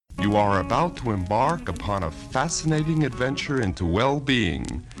You are about to embark upon a fascinating adventure into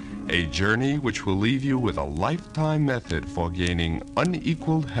well-being, a journey which will leave you with a lifetime method for gaining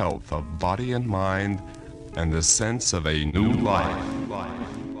unequaled health of body and mind and the sense of a new life.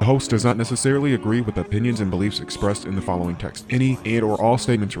 The host does not necessarily agree with the opinions and beliefs expressed in the following text. Any and or all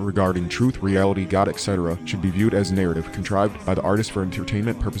statements regarding truth, reality, God, etc. should be viewed as narrative, contrived by the artist for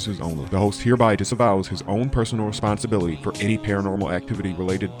entertainment purposes only. The host hereby disavows his own personal responsibility for any paranormal activity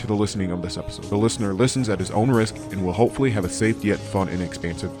related to the listening of this episode. The listener listens at his own risk and will hopefully have a safe yet fun and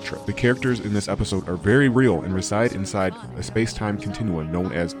expansive trip. The characters in this episode are very real and reside inside a space-time continuum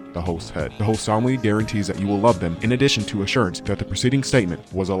known as the host's head. The host solemnly guarantees that you will love them, in addition to assurance that the preceding statement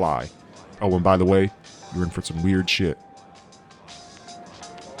was a lie. Oh, and by the way, you're in for some weird shit.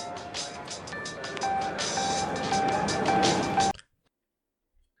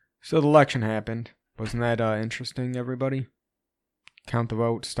 So the election happened. Wasn't that interesting, everybody? Count the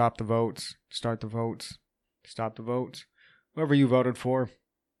votes, stop the votes, start the votes, stop the votes. Whoever you voted for,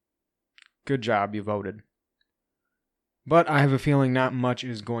 good job, you voted. But I have a feeling not much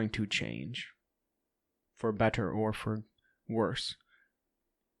is going to change. For better or for worse.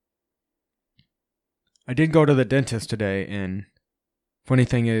 I did go to the dentist today, and funny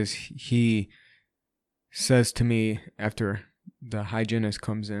thing is, he says to me after the hygienist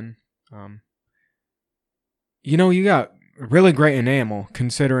comes in, you know, you got a really great enamel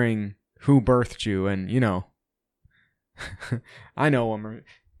considering who birthed you, and, you know, I know him.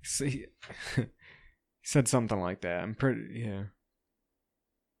 He said something like that. I'm pretty, yeah.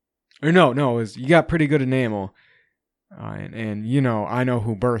 Or no, it was, you got pretty good enamel. And, you know, I know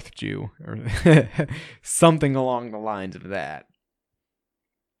who birthed you. Or something along the lines of that.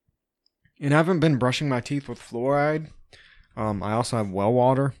 And I haven't been brushing my teeth with fluoride. I also have well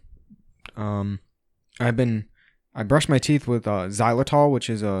water. I brush my teeth with xylitol, which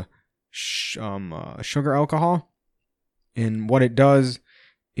is a sugar alcohol. And what it does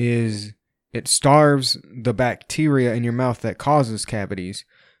is it starves the bacteria in your mouth that causes cavities.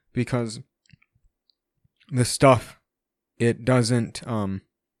 Because the stuff, it doesn't,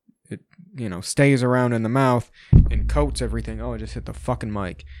 it, you know, stays around in the mouth and coats everything. Oh, I just hit the fucking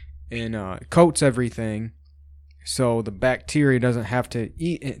mic. And coats everything so the bacteria doesn't have to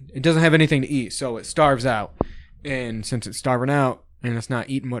eat. It doesn't have anything to eat, so it starves out. And since it's starving out and it's not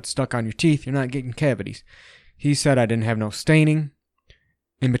eating what's stuck on your teeth, you're not getting cavities. He said I didn't have no staining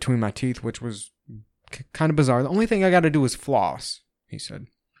in between my teeth, which was kind of bizarre. The only thing I got to do is floss, he said.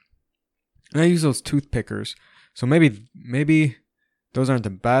 And I use those tooth pickers. So maybe those aren't the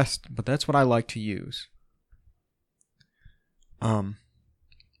best, but that's what I like to use. I'm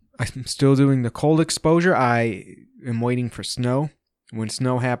still doing the cold exposure. I am waiting for snow. When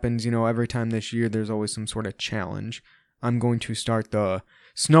snow happens, you know, every time this year there's always some sort of challenge. I'm going to start the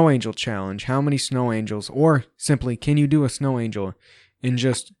Snow Angel Challenge. How many snow angels, or simply, can you do a snow angel in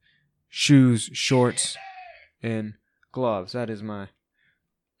just shoes, shorts, and gloves? That is my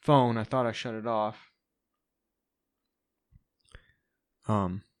phone. I thought I shut it off.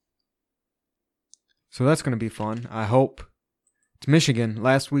 So that's going to be fun. I hope. It's Michigan.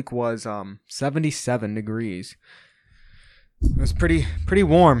 Last week was 77 degrees. It was pretty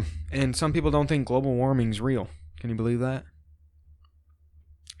warm, and some people don't think global warming's real. Can you believe that?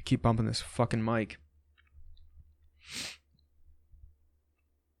 I keep bumping this fucking mic.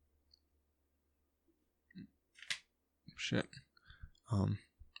 Shit.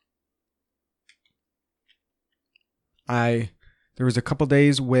 There was a couple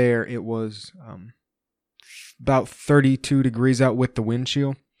days where it was about 32 degrees out with the wind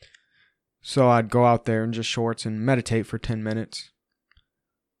chill. So I'd go out there in just shorts and meditate for 10 minutes.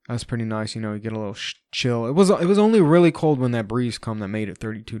 That's pretty nice, you know, you get a little chill. It was only really cold when that breeze come that made it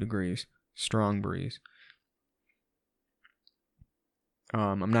 32 degrees. Strong breeze.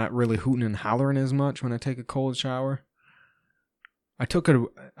 I'm not really hooting and hollering as much when I take a cold shower. I took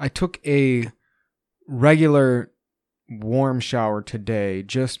a regular warm shower today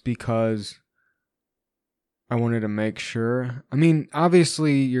just because I wanted to make sure. I mean,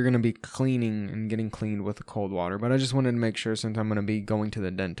 obviously you're going to be cleaning and getting cleaned with the cold water, but I just wanted to make sure since I'm going to be going to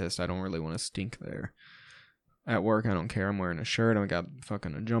the dentist, I don't really want to stink there. At work, I don't care. I'm wearing a shirt. I got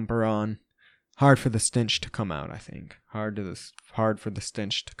fucking a jumper on. Hard for the stench to come out, I think. Hard for the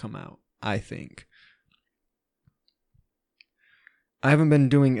stench to come out, I think. I haven't been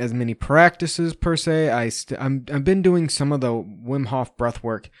doing as many practices per se. I've been doing some of the Wim Hof breath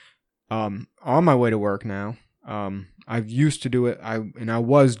work on my way to work now. I've used to do it, and I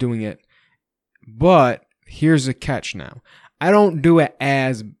was doing it, but here's the catch now. I don't do it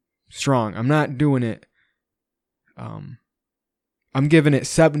as strong. I'm not doing it I'm giving it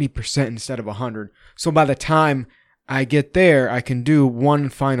 70% instead of 100. So by the time I get there, I can do one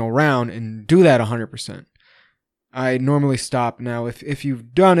final round and do that 100%. I normally stop. Now, if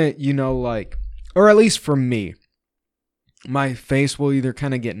you've done it, you know, like, or at least for me, my face will either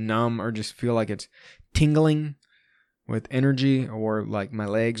kind of get numb or just feel like it's tingling with energy, or like my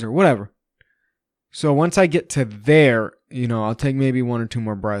legs or whatever. So once I get to there, you know, I'll take maybe 1 or 2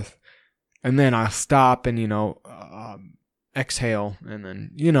 more breaths, and then I'll stop and, you know, exhale, and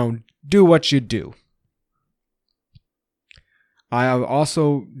then, you know, do what you do. I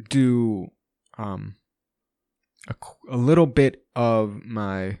also do a little bit of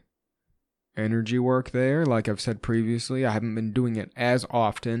my energy work there. Like I've said previously, I haven't been doing it as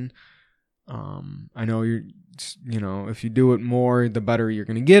often. I know you know, if you do it more, the better you're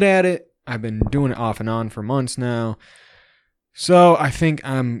going to get at it. I've been doing it off and on for months now. So I think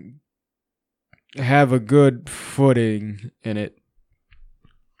I have a good footing in it.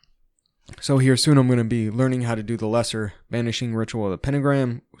 So here soon I'm going to be learning how to do the lesser banishing ritual of the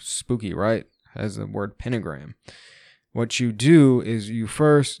pentagram. Spooky, right? Has the word pentagram. What you do is you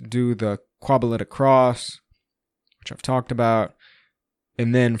first do the Quabbletic Cross, which I've talked about.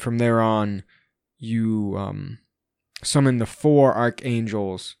 And then from there on, you summon the 4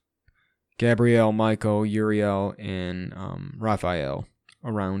 archangels, Gabriel, Michael, Uriel, and Raphael,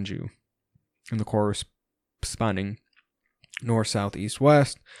 around you in the corresponding north, south, east,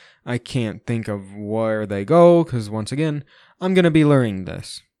 west. I can't think of where they go because, once again, I'm going to be learning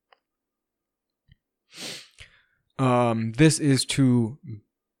this. This is to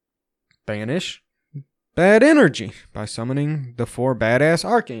banish bad energy by summoning the 4 badass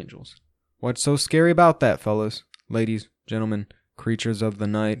archangels. What's so scary about that, fellas, ladies, gentlemen, creatures of the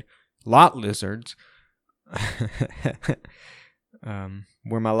night, lot lizards?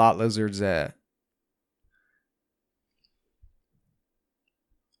 Where my lot lizards at?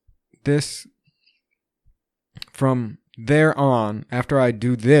 This, from there on, after I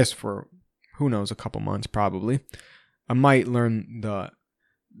do this for, who knows, a couple months probably, I might learn the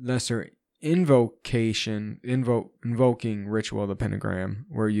lesser invoking ritual of the pentagram,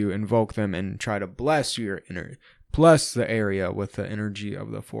 where you invoke them and try to bless the area with the energy of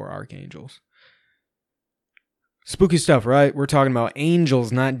the 4 archangels. Spooky stuff, right? We're talking about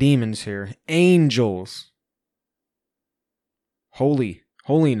angels, not demons here. Angels.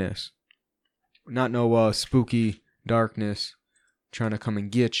 Holiness. Not no spooky darkness trying to come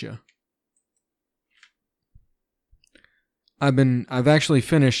and get you. I've actually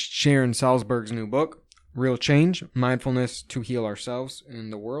finished Sharon Salzberg's new book, Real Change: Mindfulness to Heal Ourselves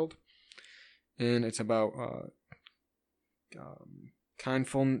and the World. And it's about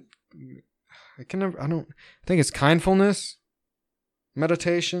kindfulness. I think it's kindfulness,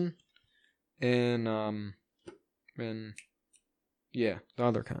 meditation, and the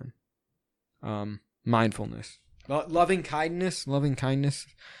other kind. Mindfulness. Loving kindness,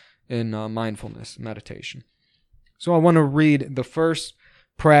 and mindfulness, meditation. So I want to read the first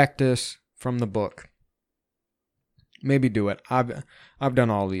practice from the book. Maybe do it. I've done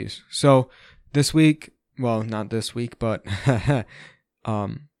all these. So this week, well, not this week, but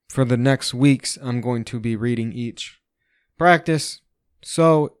for the next weeks, I'm going to be reading each practice.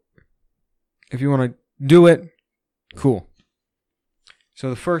 So if you want to do it, cool.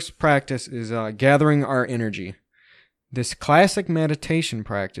 So the first practice is gathering our energy. This classic meditation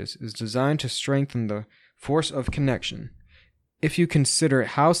practice is designed to strengthen the force of connection. If you consider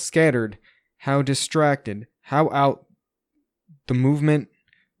how scattered, how distracted, how out the movement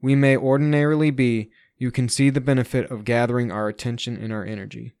we may ordinarily be, you can see the benefit of gathering our attention and our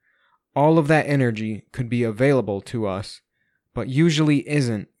energy. All of that energy could be available to us, but usually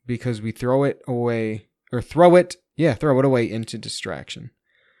isn't, because we throw it away into distraction.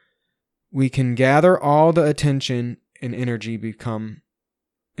 We can gather all the attention and energy become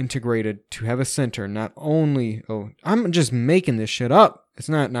integrated to have a center, not only, I'm just making this shit up. It's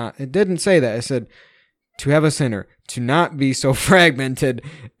not, it didn't say that. It said to have a center, to not be so fragmented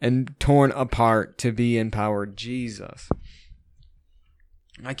and torn apart, to be empowered. Jesus.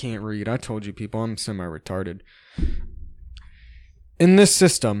 I can't read. I told you people, I'm semi-retarded. In this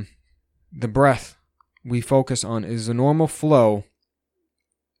system, the breath we focus on is the normal flow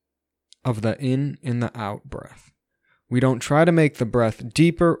of the in and the out breath. We don't try to make the breath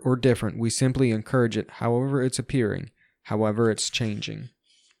deeper or different. We simply encourage it however it's appearing, however it's changing.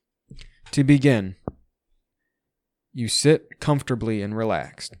 To begin, you sit comfortably and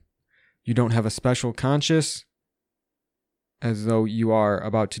relaxed. You don't have a special conscious, as though you are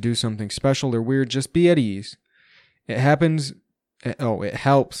about to do something special or weird. Just be at ease. It helps.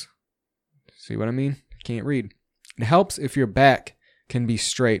 See what I mean? I can't read. It helps if your back can be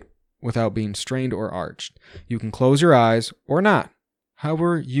straight without being strained or arched. You can close your eyes or not,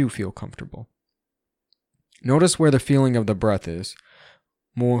 however you feel comfortable. Notice where the feeling of the breath is.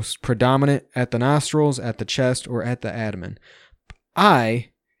 Most predominant at the nostrils, at the chest, or at the abdomen.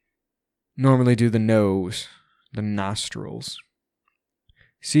 I normally do the nose, the nostrils.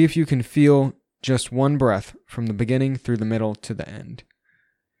 See if you can feel just one breath from the beginning through the middle to the end.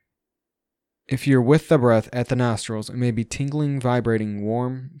 If you're with the breath at the nostrils, it may be tingling, vibrating,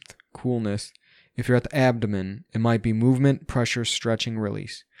 warmth, coolness. If you're at the abdomen, it might be movement, pressure, stretching,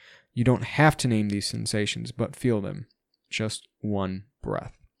 release. You don't have to name these sensations, but feel them. Just one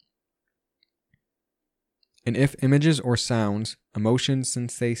breath. And if images or sounds, emotions,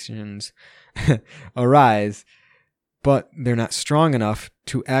 sensations arise, but they're not strong enough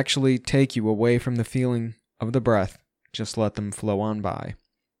to actually take you away from the feeling of the breath, just let them flow on by.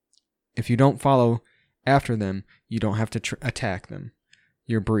 If you don't follow after them, you don't have to attack them.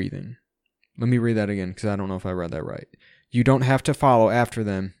 You're breathing. Let me read that again because I don't know if I read that right. You don't have to follow after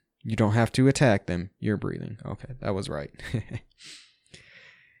them. You don't have to attack them. You're breathing. Okay, that was right.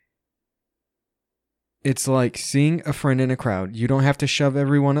 It's like seeing a friend in a crowd. You don't have to shove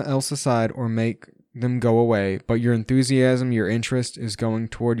everyone else aside or make them go away, but your enthusiasm, your interest is going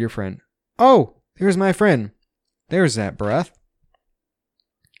toward your friend. Oh, there's my friend. There's that breath.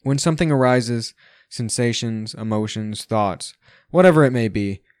 When something arises, sensations, emotions, thoughts, whatever it may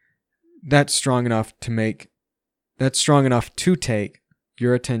be, that's strong enough to take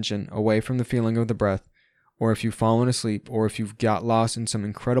your attention away from the feeling of the breath, or if you've fallen asleep, or if you've got lost in some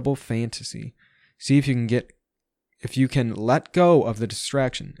incredible fantasy. See if you can let go of the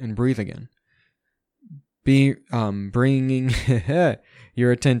distraction and breathe again. Bringing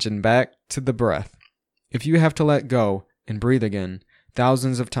your attention back to the breath. If you have to let go and breathe again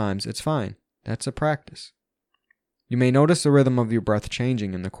thousands of times, it's fine. That's a practice. You may notice the rhythm of your breath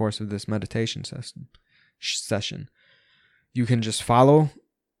changing in the course of this meditation session. You can just follow.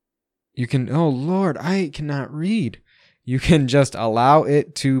 Oh Lord, I cannot read. You can just allow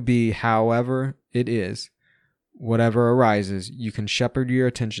it to be however it is. Whatever arises, you can shepherd your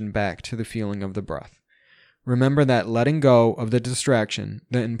attention back to the feeling of the breath. Remember that letting go of the distraction,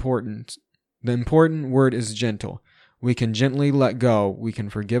 the important word is gentle. We can gently let go. We can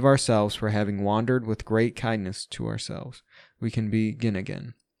forgive ourselves for having wandered with great kindness to ourselves. We can begin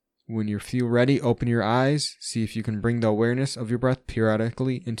again. When you feel ready, open your eyes. See if you can bring the awareness of your breath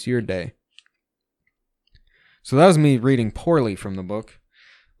periodically into your day. So that was me reading poorly from the book.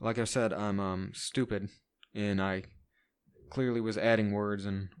 Like I said, I'm stupid, and I clearly was adding words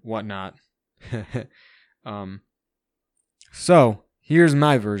and whatnot. So here's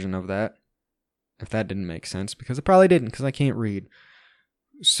my version of that. If that didn't make sense, because it probably didn't, because I can't read.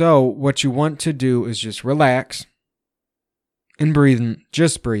 So what you want to do is just relax and breathe.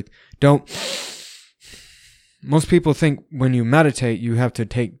 Just breathe. Don't. Most people think when you meditate, you have to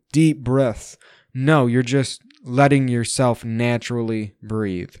take deep breaths. No, you're just letting yourself naturally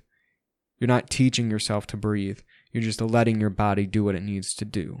breathe. You're not teaching yourself to breathe. You're just letting your body do what it needs to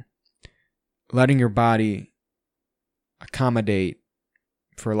do. Letting your body accommodate,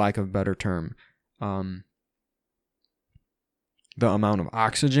 for lack of a better term, the amount of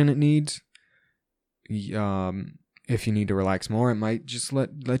oxygen it needs. If you need to relax more, it might just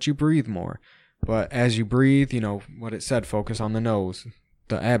let you breathe more. But as you breathe, what it said, focus on the nose,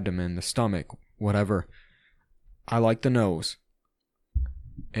 the abdomen, the stomach, whatever. I like the nose.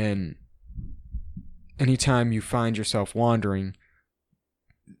 And anytime you find yourself wandering,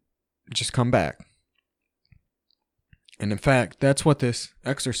 just come back. And in fact, that's what this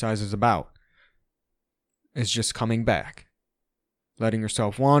exercise is about. It's just coming back. Letting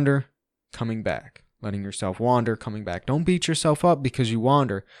yourself wander, coming back. Letting yourself wander, coming back. Don't beat yourself up because you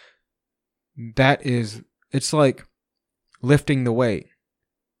wander. It's like lifting the weight.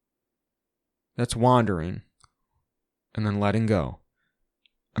 That's wandering. And then letting go.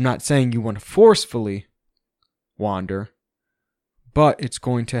 I'm not saying you want to forcefully wander, but it's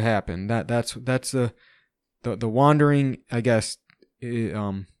going to happen. That's the wandering, I guess.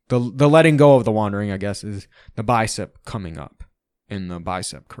 The letting go of the wandering, I guess, is the bicep coming up in the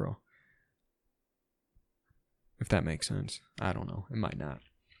bicep curl. If that makes sense. I don't know. It might not.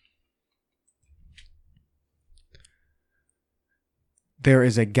 There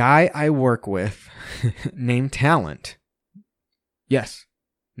is a guy I work with named Talent. Yes,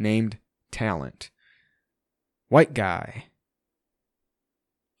 named Talent. White guy.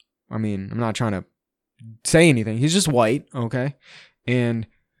 I mean, I'm not trying to say anything. He's just white, okay? And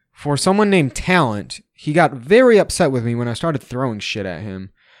for someone named Talent, he got very upset with me when I started throwing shit at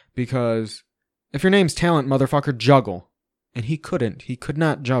him. Because if your name's Talent, motherfucker, juggle. and he could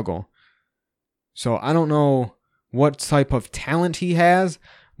not juggle. So I don't know what type of talent he has,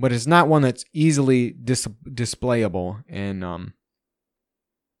 but it's not one that's easily displayable. And I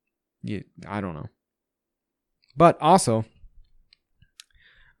don't know. But also,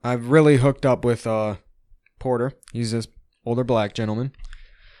 I've really hooked up with Porter. He's this older black gentleman.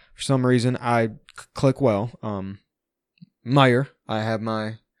 For some reason, I click well. Meyer, I have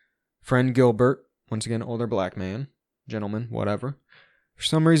my friend Gilbert. Once again, older black man, gentleman, whatever. For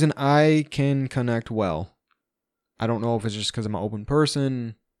some reason, I can connect well. I don't know if it's just because I'm an open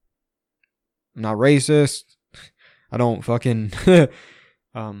person. I'm not racist. I don't fucking...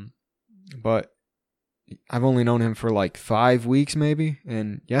 but I've only known him for like 5 weeks maybe.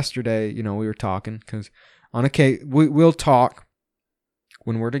 And yesterday, we were talking because on occasion, we'll talk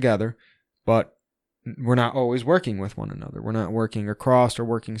when we're together, but we're not always working with one another. We're not working across or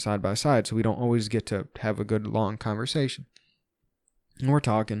working side by side, so we don't always get to have a good long conversation. And we're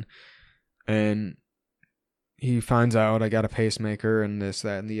talking, and he finds out I got a pacemaker and this,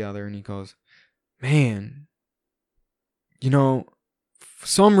 that, and the other, and he goes, man, for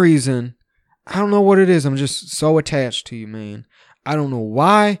some reason, I don't know what it is. I'm just so attached to you, man. I don't know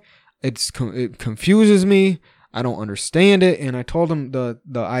why. It confuses me. I don't understand it. And I told him the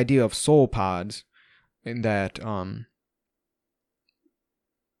idea of soul pods, and that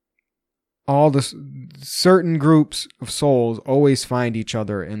all the certain groups of souls always find each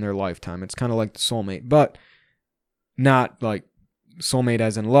other in their lifetime. It's kind of like the soulmate, but not like soulmate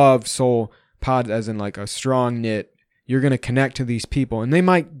as in love, soul pod as in like a strong knit. You're gonna connect to these people, and they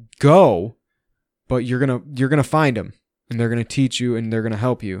might go, but you're gonna find them, and they're gonna teach you, and they're gonna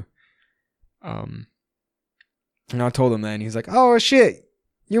help you. And I told him that, and he's like, "Oh shit,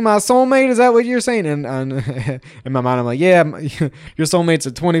 you my soulmate? Is that what you're saying?" And in my mind, I'm like, "Yeah, your soulmate's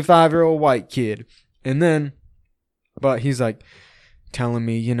a 25-year-old white kid." And then, but he's like telling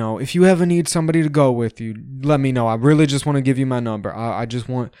me, if you ever need somebody to go with you, let me know. I really just want to give you my number. I just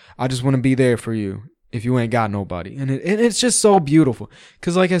want to be there for you if you ain't got nobody. And it's just so beautiful.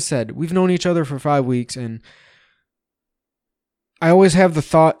 Because like I said, we've known each other for 5 weeks, and I always have the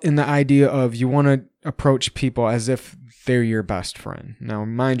thought and the idea of you want to approach people as if they're your best friend. Now,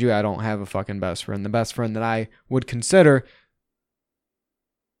 mind you, I don't have a fucking best friend. The best friend that I would consider,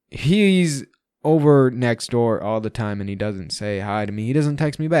 he's over next door all the time, and he doesn't say hi to me. He doesn't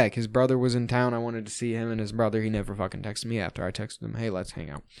text me back. His brother was in town. I wanted to see him and his brother. He never fucking texted me after I texted him, "Hey, let's hang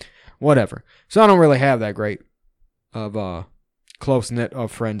out." Whatever. So I don't really have that great of close-knit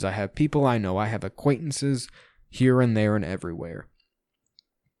of friends. I have people I know. I have acquaintances here and there and everywhere.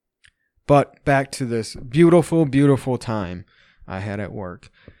 But back to this beautiful, beautiful time I had at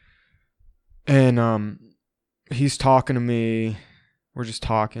work. And he's talking to me. We're just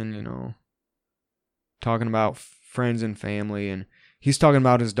talking, talking about friends and family. And he's talking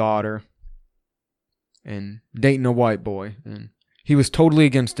about his daughter and dating a white boy. And he was totally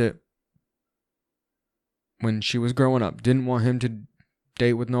against it when she was growing up. Didn't want him to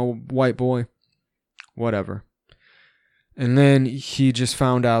date with no white boy. Whatever. And then he just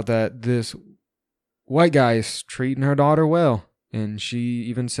found out that this white guy is treating her daughter well. And she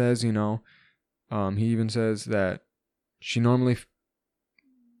even says, he even says that she normally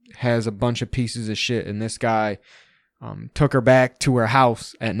has a bunch of pieces of shit. And this guy took her back to her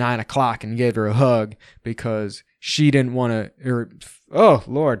house at 9 o'clock and gave her a hug because she didn't want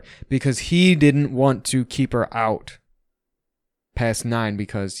to, because he didn't want to keep her out past 9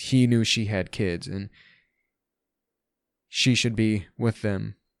 because he knew she had kids. And she should be with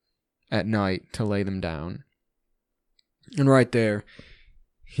them at night to lay them down. And right there,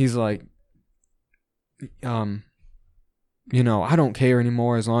 he's like, I don't care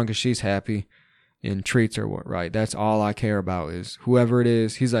anymore as long as she's happy and treats her right. That's all I care about is whoever it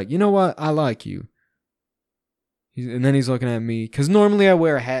is. He's like, you know what? I like you. And then he's looking at me, because normally I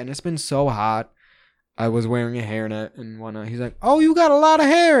wear a hat, and it's been so hot. I was wearing a hairnet and whatnot. He's like, oh, you got a lot of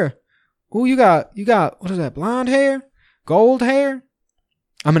hair. Oh, you got, what is that, blonde hair? Gold hair?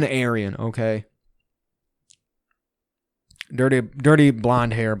 I'm an Aryan, okay? Dirty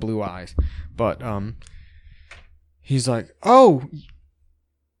blonde hair, blue eyes. But he's like, oh,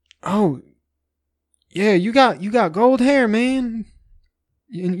 yeah, you got gold hair, man.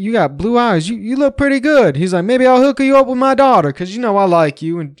 You got blue eyes. You look pretty good. He's like, maybe I'll hook you up with my daughter, because I like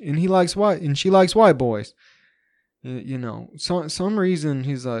you, and he likes white, and she likes white boys. Some reason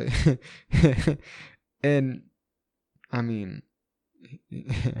he's like, and I mean,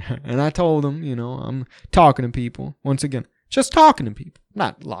 and I told him, I'm talking to people. Once again, just talking to people,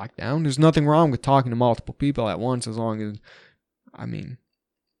 not locked down. There's nothing wrong with talking to multiple people at once, as long as,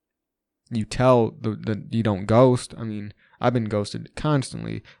 you tell that you don't ghost. I've been ghosted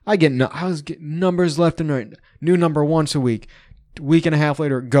constantly. I was getting numbers left and right. New number once a week. Week and a half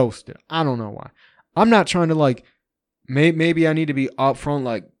later, ghosted. I don't know why. I'm not trying to like, maybe I need to be upfront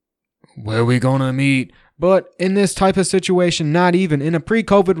like, where we gonna meet? But in this type of situation, not even in a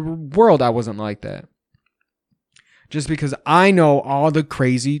pre-COVID world, I wasn't like that. Just because I know all the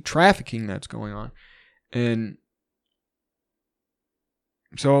crazy trafficking that's going on. And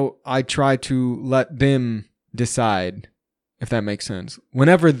so I try to let them decide, if that makes sense.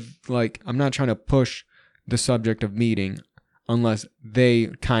 Whenever, like, I'm not trying to push the subject of meeting unless they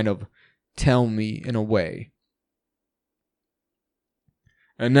kind of tell me in a way.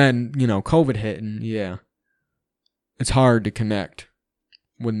 And then, COVID hit, and yeah, it's hard to connect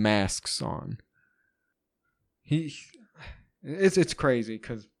with masks on. It's crazy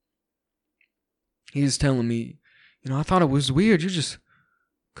because he's telling me, I thought it was weird. You just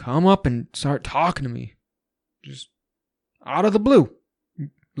come up and start talking to me, just out of the blue,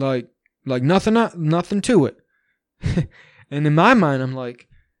 like nothing to it. And in my mind, I'm like,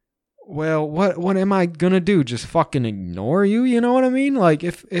 well, what am I gonna do? Just fucking ignore you? You know what I mean? Like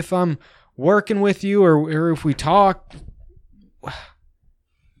if I'm working with you or if we talk,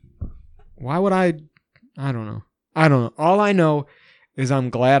 why would I don't know. All I know is I'm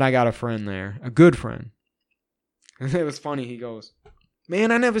glad I got a friend there, a good friend. And it was funny. He goes,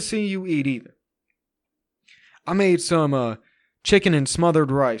 man, I never seen you eat either. I made some chicken and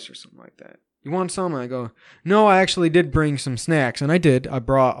smothered rice or something like that. You want some? And I go, no, I actually did bring some snacks. And I did. I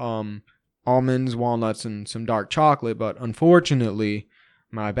brought almonds, walnuts, and some dark chocolate. But unfortunately,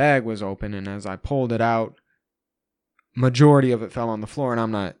 my bag was open. And as I pulled it out, majority of it fell on the floor.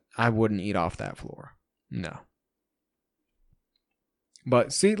 And I wouldn't eat off that floor. No.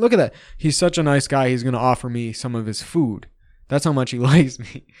 But see, look at that. He's such a nice guy. He's going to offer me some of his food. That's how much he likes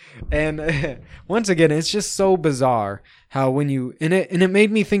me. And once again, it's just so bizarre how when you... And it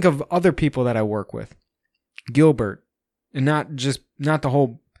made me think of other people that I work with. Gilbert. And not the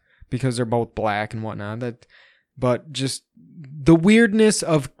whole... Because they're both black and whatnot. But just the weirdness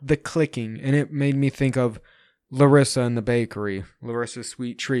of the clicking. And it made me think of Larissa in the bakery. Larissa's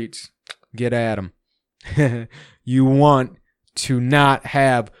Sweet Treats. Get at 'em. You want to not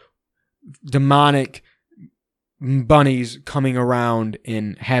have demonic bunnies coming around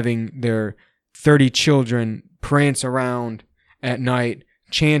and having their 30 children prance around at night,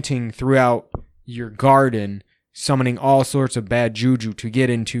 chanting throughout your garden, summoning all sorts of bad juju to get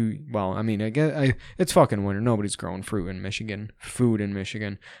into, well, I mean, it's fucking winter. Nobody's growing food in Michigan.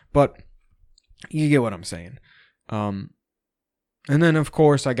 But you get what I'm saying. And then, of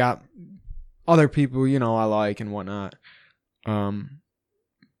course, I got other people, I like and whatnot.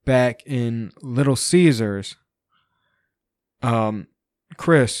 Back in Little Caesars,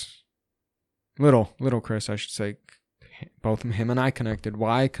 Chris, little Chris, I should say, both him and I connected.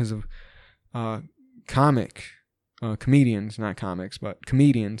 Why? Because of comedians, not comics, but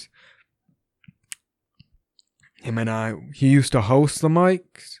comedians. Him and I, he used to host the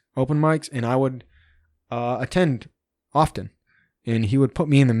open mics, and I would attend often. And he would put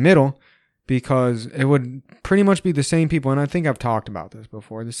me in the middle because it would pretty much be the same people. And I think I've talked about this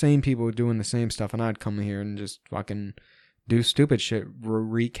before. The same people doing the same stuff. And I'd come here and just fucking do stupid shit,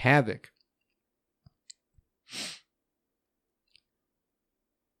 wreak havoc.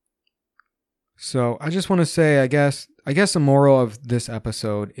 So I just want to say, I guess the moral of this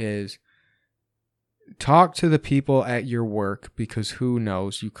episode is talk to the people at your work, because who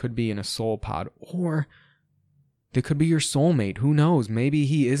knows, you could be in a soul pod, or they could be your soulmate. Who knows? Maybe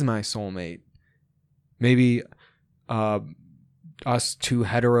he is my soulmate. Maybe us two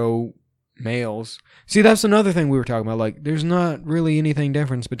hetero males. See, that's another thing we were talking about. Like, there's not really anything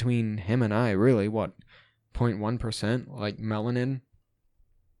difference between him and I, really. What, 0.1%? Like, melanin?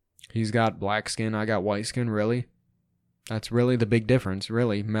 He's got black skin, I got white skin, really? That's really the big difference,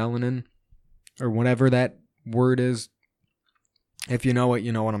 really. Melanin, or whatever that word is. If you know it,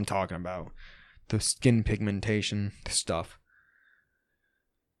 you know what I'm talking about. The skin pigmentation stuff.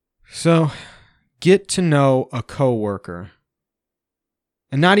 So, get to know a coworker.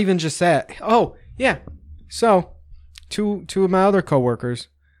 And not even just that. Oh, yeah. So, two of my other coworkers,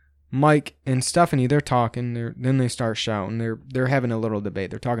 Mike and Stephanie, they're talking. Then they start shouting. They're having a little debate.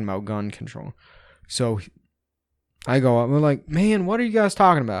 They're talking about gun control. So, I go up. We're like, man, what are you guys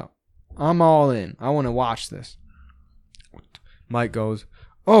talking about? I'm all in. I want to watch this. Mike goes,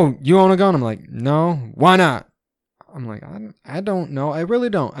 oh, you own a gun? I'm like, no. Why not? I'm like, I don't know. I really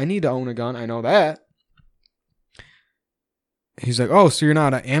don't. I need to own a gun. I know that. He's like, oh, so you're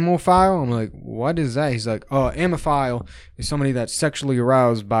not an ammophile? I'm like, what is that? He's like, oh, ammophile is somebody that's sexually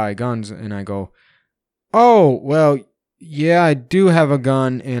aroused by guns. And I go, oh, well, yeah, I do have a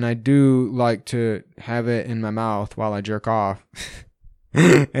gun, and I do like to have it in my mouth while I jerk off.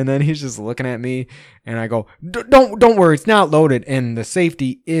 And then he's just looking at me, and I go, don't worry, it's not loaded, and the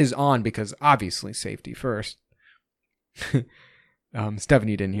safety is on, because obviously safety first.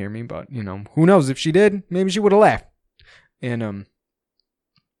 Stephanie didn't hear me, but who knows? If she did, maybe she would have laughed. And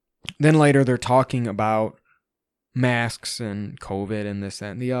then later they're talking about masks and COVID and this,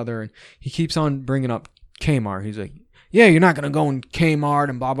 that, and the other, and he keeps on bringing up Kmart. He's like, yeah, you're not gonna go in Kmart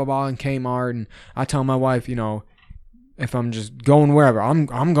and blah blah blah in Kmart. And I tell my wife, if I'm just going wherever, I'm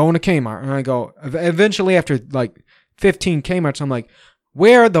going to Kmart. And I go, eventually after like 15 Kmarts, I'm like,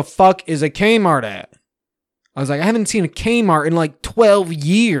 where the fuck is a Kmart at? I was like, I haven't seen a Kmart in like 12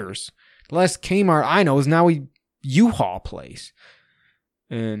 years. The last Kmart I know is now a U-Haul place.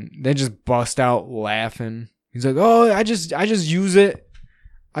 And they just bust out laughing. He's like, oh, I just use it.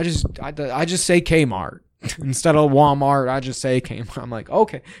 I just say Kmart. Instead of Walmart, I just say Kmart. I'm like,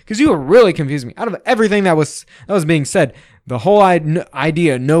 okay. Because you were really confusing me. Out of everything that was being said, the whole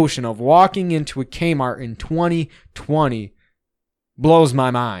notion of walking into a Kmart in 2020 blows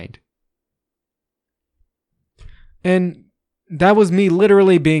my mind. And that was me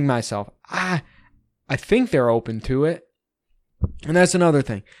literally being myself. I think they're open to it. And that's another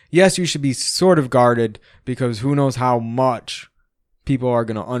thing. Yes, you should be sort of guarded, because who knows how much people are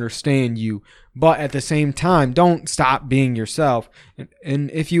going to understand you. But at the same time, don't stop being yourself. And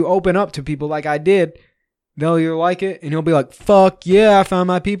if you open up to people like I did, they'll either like it and you'll be like, fuck yeah, I found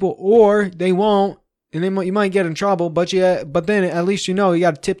my people. Or they won't, and you might get in trouble. But then at least you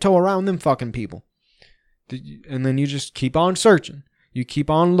got to tiptoe around them fucking people. And then you just keep on searching. You keep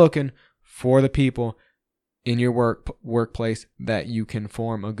on looking for the people in your workplace that you can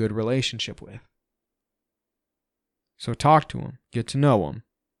form a good relationship with. So talk to them. Get to know them.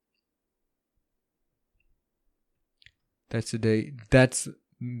 That's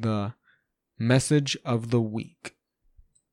the message of the week.